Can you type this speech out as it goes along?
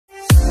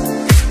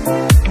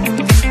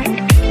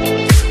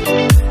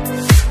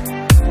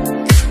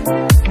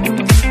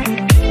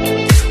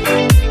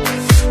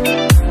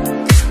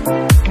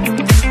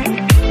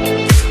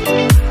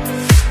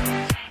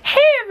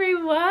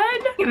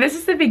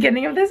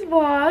beginning of this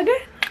vlog.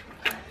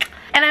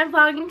 And I'm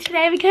vlogging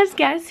today because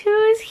guess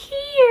who's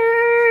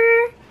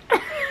here?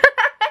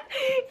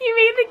 You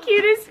made the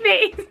cutest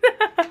face.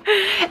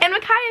 And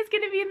Micaiah's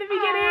gonna be in the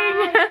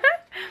beginning.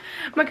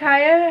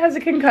 Micaiah has a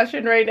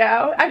concussion right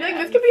now. I feel like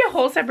this could be a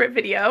whole separate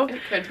video.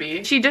 It could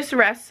be. She just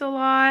rests a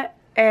lot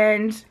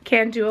and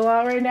can't do a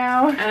lot right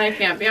now. And I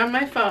can't be on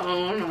my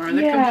phone or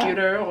the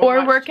computer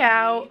or work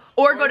out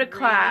or go to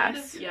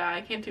class. Yeah, I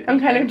can't do anything. I'm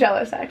kind of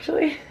jealous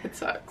actually. It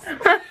sucks.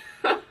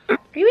 Are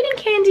you eating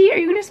candy? Are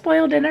you gonna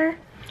spoil dinner?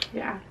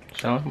 Yeah.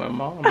 Sound like my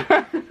mom. Oh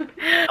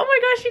my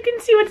gosh, you can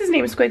see what's his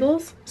name?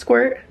 Squiggles?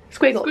 Squirt?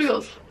 Squiggles.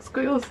 Squiggles.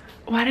 Squiggles.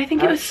 Why did I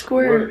think it was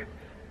Squirt?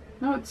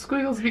 No, it's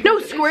Squiggles. No,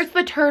 Squirt's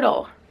the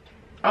turtle.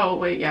 Oh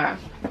wait, yeah.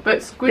 But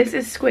this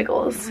is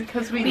Squiggles.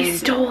 Because we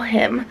stole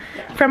him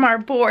from our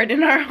board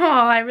in our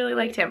hall. I really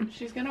liked him.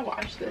 She's gonna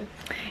watch this.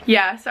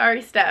 Yeah,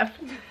 sorry, Steph.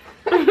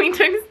 we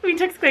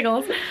took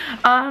Squiggles.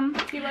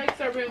 He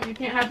likes our room. You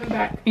can't have him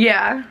back.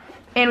 Yeah.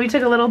 And we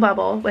took a little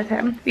bubble with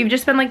him. We've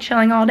just been like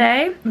chilling all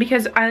day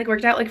because I like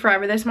worked out like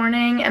forever this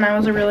morning and I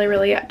was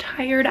really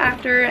tired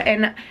after,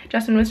 and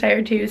Justin was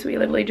tired too, so we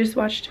literally just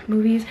watched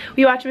movies.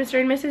 We watched Mr.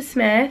 and Mrs.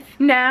 Smith.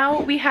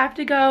 Now we have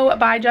to go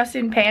buy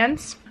Justin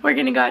pants. We're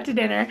gonna go out to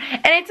dinner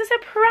and it's a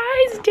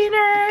surprise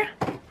dinner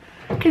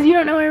because you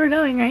don't know where we're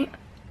going, right?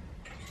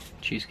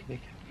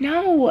 Cheesecake.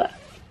 No,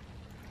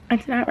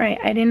 that's not right.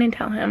 I didn't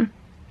tell him.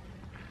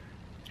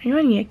 Are you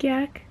on Yik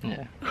Yak?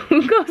 Yeah.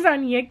 Who goes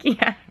on Yik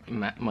Yak?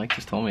 Mike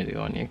just told me to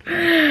go on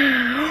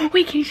Yik.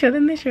 Wait, can you show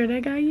them the shirt I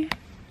got you?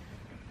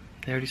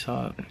 They already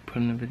saw it put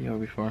in a video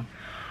before.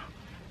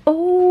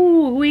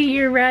 Oh, wait,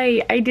 you're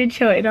right. I did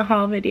show it in a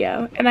haul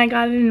video, and I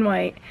got it in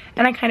white.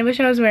 And I kind of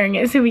wish I was wearing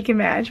it so we can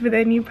match, but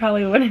then you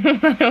probably wouldn't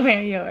want to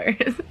wear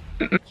yours.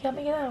 Help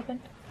me get that open.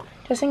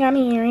 Justin got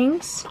me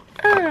earrings.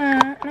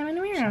 And I'm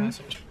gonna wear them.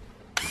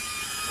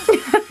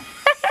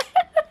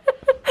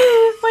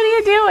 What are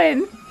you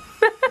doing?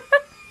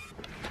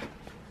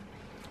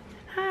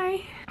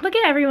 Hi. Look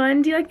at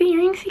everyone. Do you like the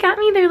earrings he got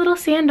me? They're little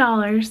sand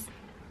dollars.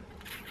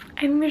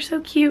 I think they're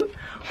so cute.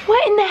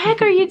 What in the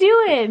heck are you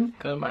doing?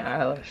 Cut my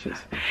eyelashes.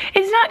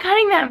 It's not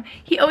cutting them.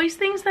 He always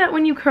thinks that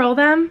when you curl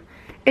them,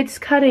 it's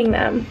cutting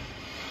them.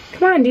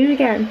 Come on, do it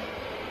again.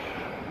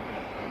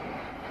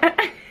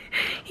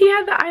 He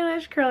had the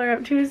eyelash curler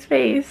up to his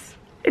face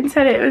and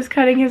said it was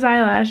cutting his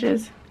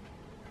eyelashes.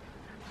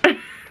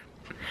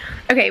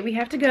 Okay, we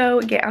have to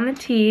go get on the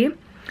T.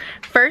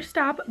 First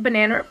stop,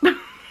 Banana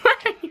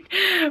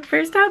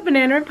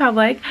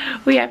Republic.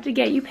 We have to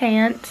get you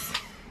pants.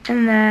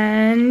 And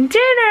then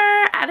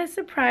dinner at a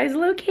surprise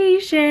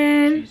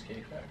location.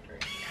 Cheesecake Factory.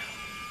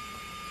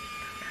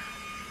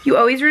 You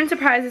always ruin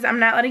surprises. I'm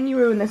not letting you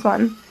ruin this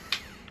one.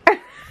 It's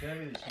gonna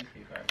be the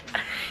Cheesecake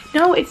Factory.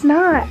 No, it's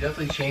not. You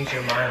definitely changed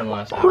your mind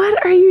last time.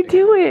 What are you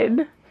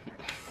doing?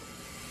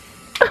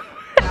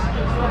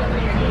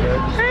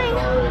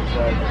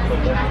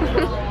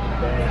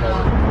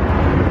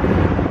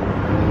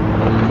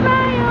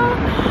 Smile.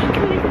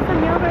 Can we get the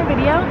thumbnail of our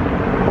video?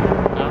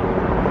 No.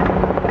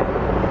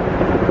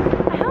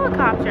 A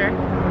helicopter.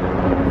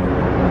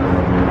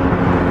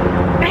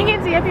 I can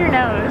see up your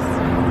nose.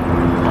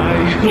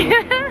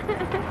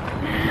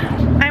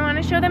 I want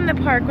to show them the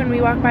park when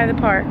we walk by the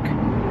park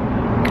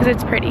because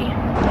it's pretty.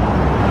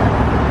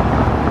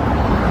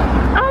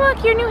 Oh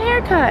look, your new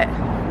haircut.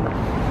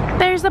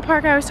 There's the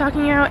park I was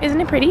talking about. Isn't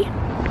it pretty?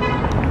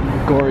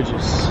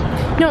 Gorgeous.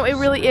 No, it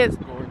really is.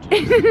 Gorgeous.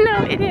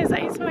 No, it is,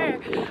 I swear.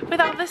 With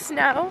all the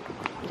snow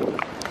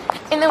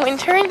in the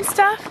winter and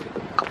stuff.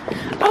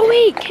 Oh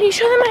wait, can you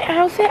show them my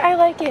outfit? I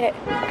like it.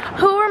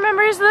 Who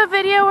remembers the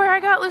video where I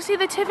got Lucy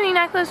the Tiffany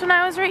necklace when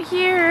I was right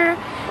here?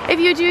 If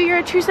you do, you're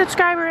a true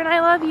subscriber and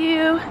I love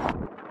you.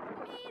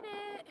 Made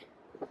it.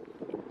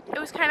 It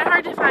was kind of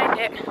hard to find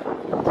it.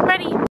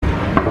 Ready.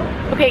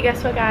 Okay,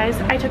 guess what guys?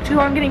 I took too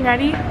long getting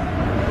ready,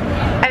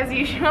 as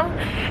usual.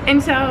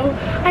 And so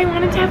I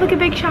wanted to have like a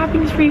big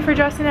shopping spree for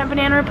Justin at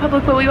Banana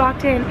Republic, but we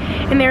walked in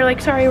and they were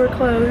like, sorry, we're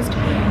closed.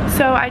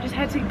 So I just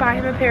had to buy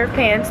him a pair of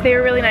pants. They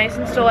were really nice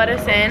and still let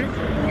us in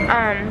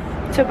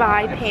to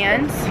buy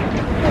pants.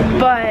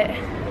 But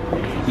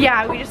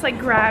yeah, we just like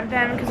grabbed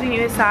them because we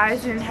knew his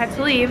size and had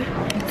to leave.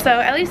 So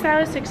at least that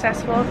was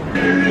successful.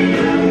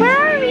 Where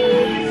are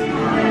we?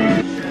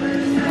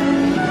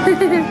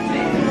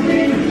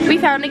 We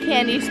found a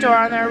candy store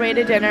on our way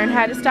to dinner and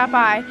had to stop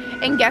by.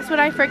 And guess what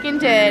I freaking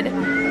did?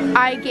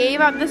 I gave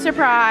up the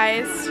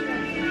surprise.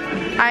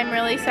 I'm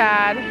really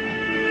sad.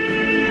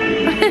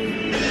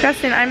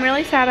 Justin, I'm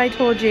really sad I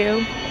told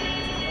you.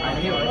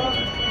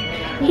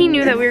 He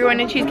knew that we were going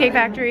to Cheesecake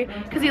Factory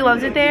because he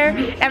loves it there,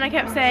 and I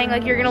kept saying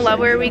like, you're gonna love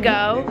where we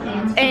go,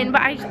 but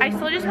I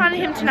still just wanted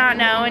him to not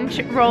know and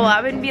roll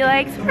up and be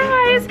like,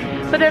 surprise.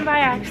 But then by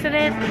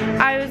accident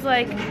I was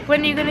like,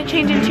 when are you gonna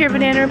change into your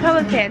Banana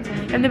Republic pants?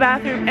 In the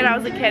bathroom. And I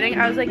was like kidding,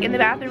 I was like in the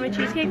bathroom at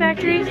Cheesecake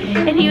Factory,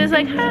 and he was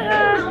like,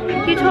 haha,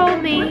 you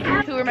told me.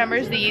 Who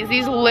remembers these?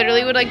 These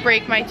literally would like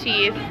break my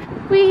teeth.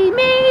 We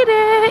made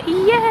it,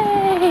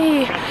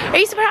 yay. Are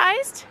you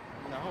surprised?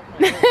 No.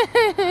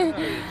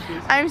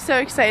 I'm so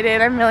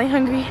excited. I'm really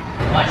hungry.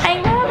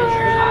 I love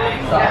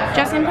it.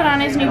 Justin put on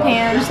his new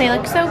pants. They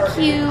look so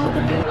cute.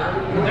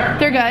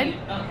 They're good?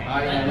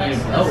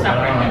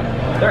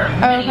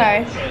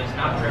 Okay.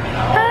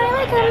 I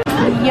like them.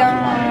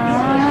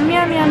 Yum,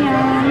 yum, yum,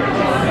 yum.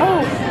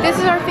 Oh, this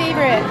is our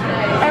favorite.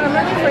 I remember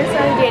when we first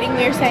started dating,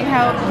 we were saying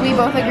how we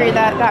both agreed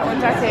that that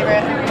one's our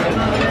favorite.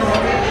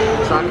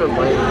 Chocolate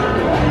light.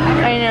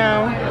 I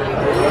know.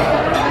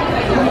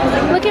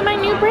 Look at my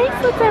new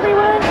bracelets,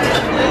 everyone.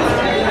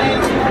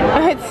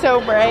 Oh, it's so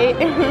bright.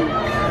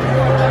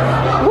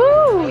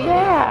 Woo,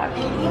 yeah.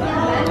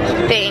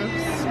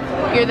 Thanks.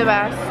 You're the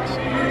best.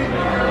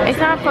 It's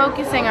not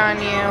focusing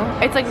on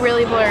you. It's like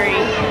really blurry.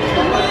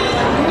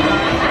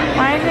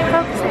 Why is it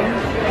focusing?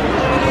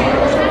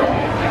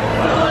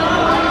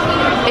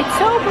 It's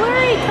so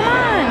blurry, come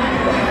on.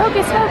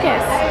 Focus,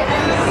 focus.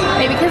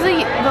 Maybe because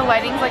the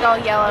lighting's like all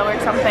yellow or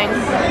something.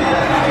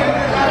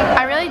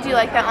 I really do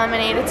like that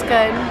lemonade, it's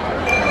good.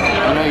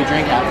 I know you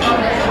drink after.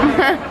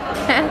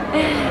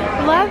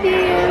 Love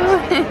you.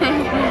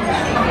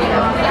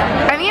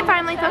 I think it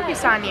finally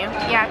focused on you.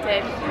 Yeah, it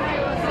did.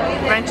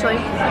 Eventually.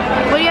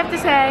 What do you have to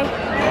say?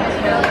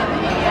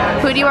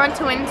 Who do you want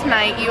to win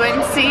tonight?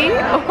 UNC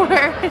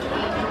or...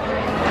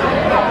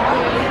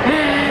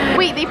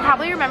 Wait, they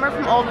probably remember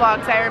from old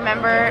vlogs. I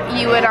remember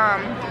you would,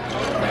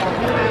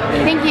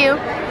 thank you.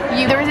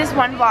 There was this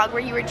one vlog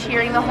where you were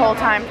cheering the whole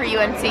time for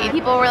UNC.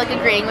 People were like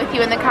agreeing with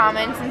you in the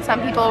comments and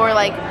some people were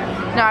like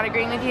not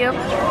agreeing with you.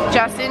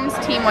 Justin's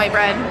team white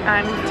bread,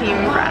 I'm team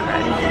brown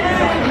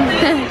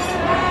bread.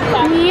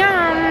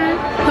 Yum.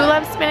 Who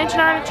loves spinach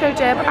and artichoke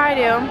dip? I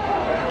do.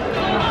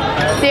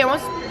 They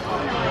almost...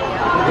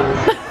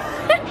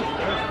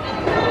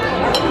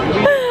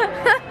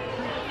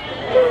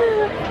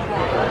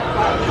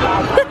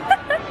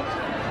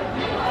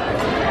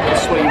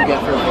 That's what you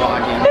get for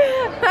vlogging.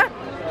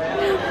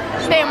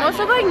 They almost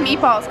look like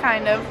meatballs,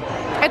 kind of.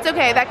 It's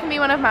okay, that can be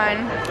one of mine.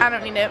 I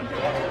don't need it.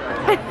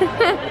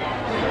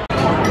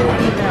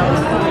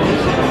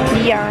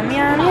 Yum,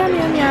 yum, yum,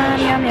 yum, yum,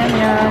 yum, yum,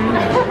 yum.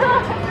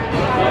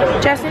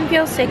 Justin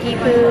feels sicky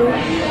poo.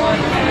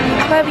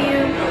 Love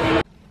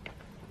you.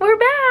 We're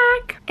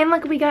back! And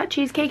look, we got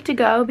cheesecake to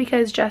go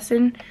because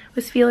Justin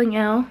was feeling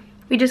ill.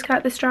 We just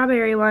got the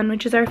strawberry one,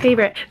 which is our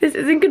favorite. This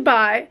isn't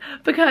goodbye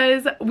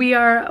because we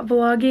are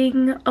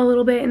vlogging a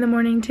little bit in the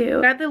morning too.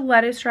 We got the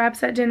lettuce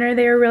wraps at dinner.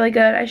 They were really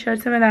good. I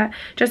showed some of that.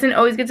 Justin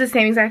always gets the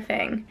same exact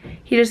thing.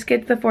 He just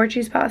gets the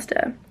 4-cheese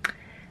pasta.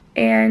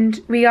 And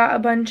we got a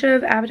bunch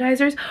of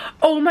appetizers.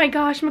 Oh my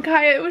gosh,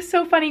 Micaiah, it was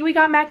so funny. We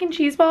got mac and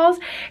cheese balls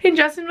and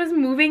Justin was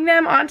moving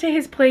them onto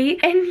his plate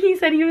and he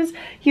said he was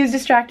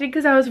distracted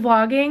because I was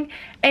vlogging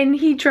and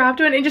he dropped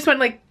one and just went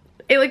like,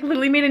 it like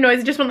literally made a noise.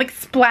 It just went like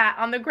splat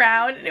on the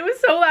ground and it was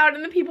so loud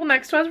and the people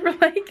next to us were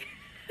like,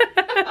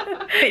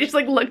 they just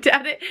like looked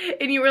at it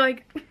and you were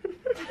like,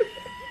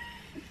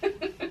 I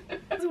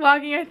was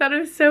vlogging, I thought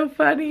it was so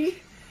funny.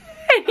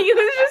 And he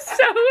was just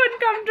so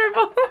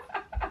uncomfortable.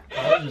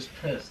 I was just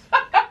pissed.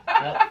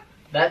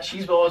 That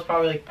cheese ball was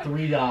probably like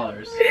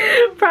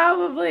 $3.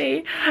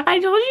 Probably. I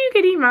told you you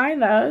could eat mine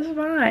though, it's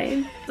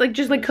fine. It's like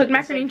just like cooked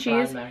macaroni and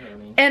cheese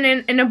and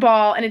in a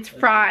ball and it's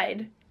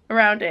fried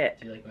around it.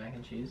 Do you like mac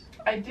and cheese?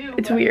 I do.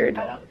 It's weird.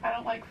 I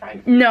don't like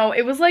fried. No,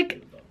 it was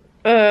like,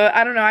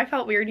 I don't know, I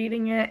felt weird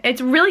eating it.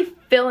 It's really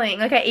filling.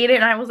 Like I ate it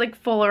and I was like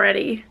full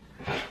already.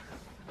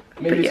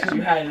 Maybe it's because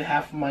you had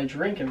half of my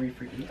drink every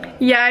freaking time.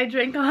 Yeah, I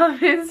drank all of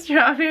his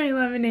strawberry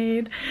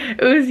lemonade.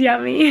 It was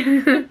yummy.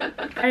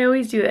 I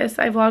always do this.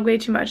 I vlog way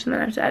too much and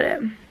then I have to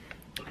edit.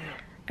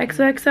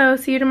 XOXO,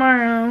 see you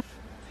tomorrow.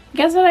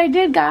 Guess what I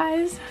did,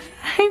 guys?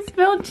 I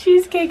spilled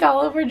cheesecake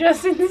all over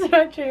Justin's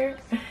sweatshirt.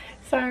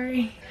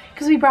 Sorry.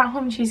 Because we brought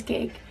home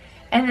cheesecake.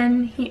 And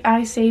then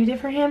I saved it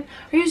for him.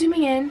 Are you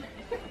zooming in?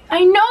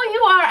 I know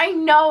you are. I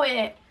know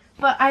it.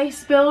 But I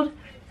spilled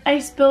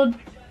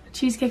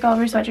cheesecake all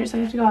over his sweatshirt, so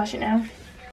I have to go wash it now.